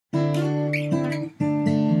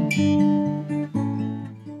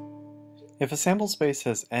If a sample space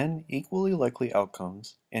has n equally likely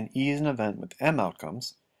outcomes and E is an event with m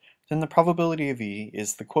outcomes, then the probability of E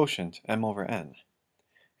is the quotient m over n.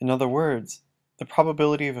 In other words, the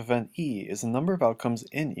probability of event E is the number of outcomes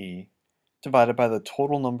in E divided by the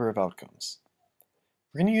total number of outcomes.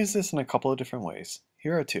 We're going to use this in a couple of different ways.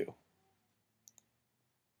 Here are two.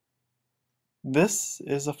 This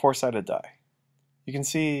is a four-sided die. You can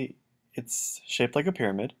see it's shaped like a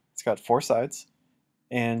pyramid. It's got four sides.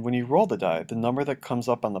 And when you roll the die, the number that comes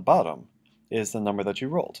up on the bottom is the number that you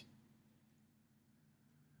rolled.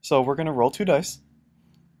 So we're going to roll two dice,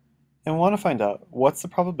 and we want to find out what's the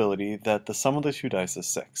probability that the sum of the two dice is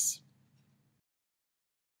 6.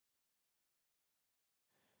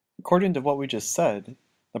 According to what we just said,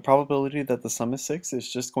 the probability that the sum is 6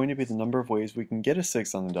 is just going to be the number of ways we can get a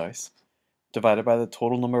 6 on the dice, divided by the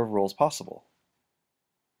total number of rolls possible.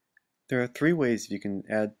 There are 3 ways you can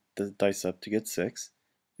add the dice up to get 6,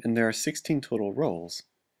 and there are 16 total rolls,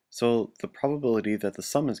 so the probability that the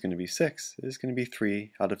sum is going to be 6 is going to be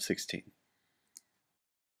 3 out of 16.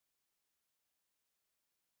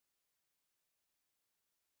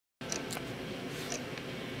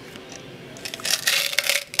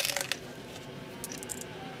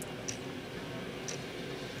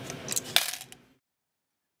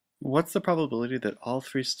 What's the probability that all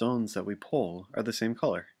 3 stones that we pull are the same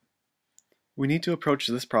color? We need to approach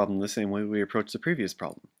this problem the same way we approached the previous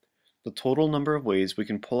problem. The total number of ways we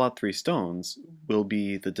can pull out 3 stones will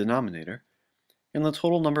be the denominator, and the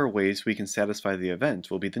total number of ways we can satisfy the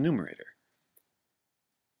event will be the numerator.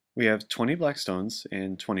 We have 20 black stones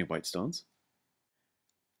and 20 white stones.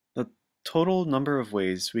 The total number of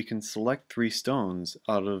ways we can select 3 stones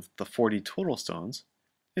out of the 40 total stones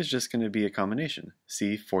is just going to be a combination,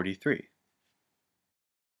 C43.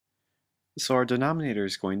 So our denominator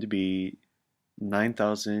is going to be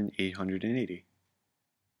 9,880.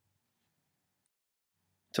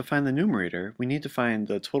 To find the numerator, we need to find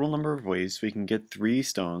the total number of ways we can get 3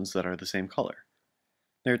 stones that are the same color.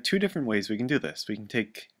 There are 2 different ways we can do this. We can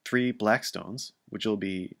take 3 black stones, which will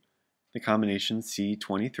be the combination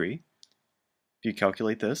C23. If you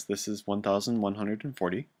calculate this, this is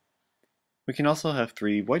 1,140. We can also have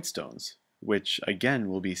 3 white stones, which again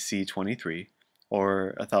will be C23,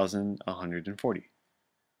 or 1,140.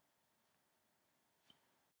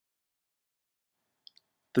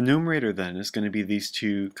 The numerator then is going to be these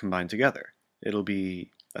 2 combined together. It'll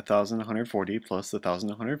be 1,140 plus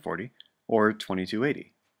 1,140, or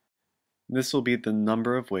 2,280. This will be the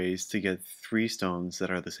number of ways to get 3 stones that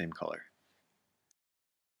are the same color.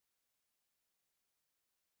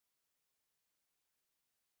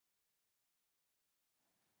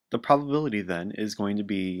 The probability then is going to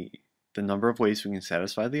be the number of ways we can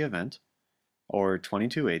satisfy the event, or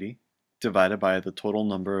 2,280, divided by the total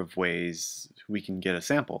number of ways we can get a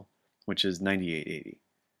sample, which is 9,880.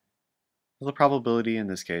 The probability in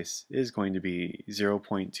this case is going to be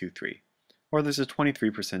 0.23, or there's a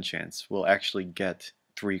 23% chance we'll actually get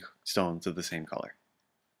 3 stones of the same color.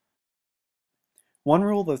 One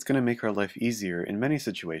rule that's going to make our life easier in many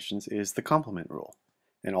situations is the complement rule.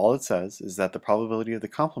 And all it says is that the probability of the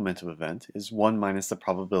complement of event is 1 minus the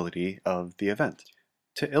probability of the event.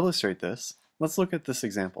 To illustrate this, let's look at this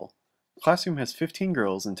example. The classroom has 15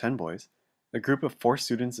 girls and 10 boys. A group of 4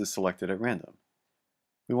 students is selected at random.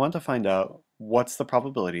 We want to find out what's the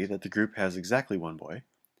probability that the group has exactly 1 boy,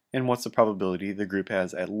 and what's the probability the group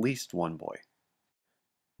has at least 1 boy.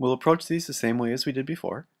 We'll approach these the same way as we did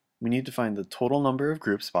before. We need to find the total number of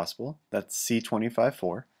groups possible, that's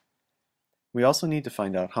C25-4. We also need to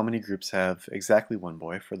find out how many groups have exactly 1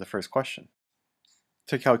 boy for the first question.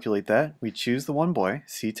 To calculate that, we choose the 1 boy,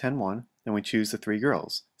 C10-1, and we choose the 3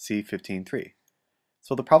 girls, C15-3.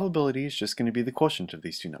 So the probability is just going to be the quotient of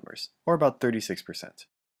these 2 numbers, or about 36%.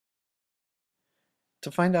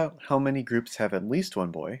 To find out how many groups have at least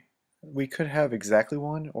 1 boy, we could have exactly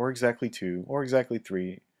 1, or exactly 2, or exactly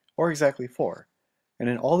 3, or exactly 4. And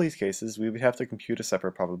in all these cases, we would have to compute a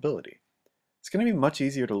separate probability. It's going to be much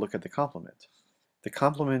easier to look at the complement. The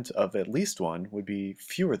complement of at least 1 would be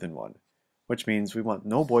fewer than 1, which means we want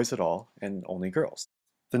no boys at all and only girls.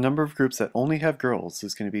 The number of groups that only have girls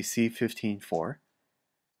is going to be C15-4.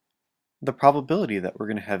 The probability that we're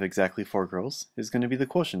going to have exactly 4 girls is going to be the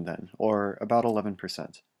quotient then, or about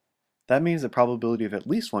 11%. That means the probability of at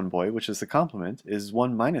least 1 boy, which is the complement, is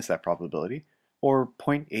 1 minus that probability, or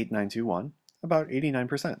 0.8921, about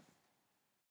 89%.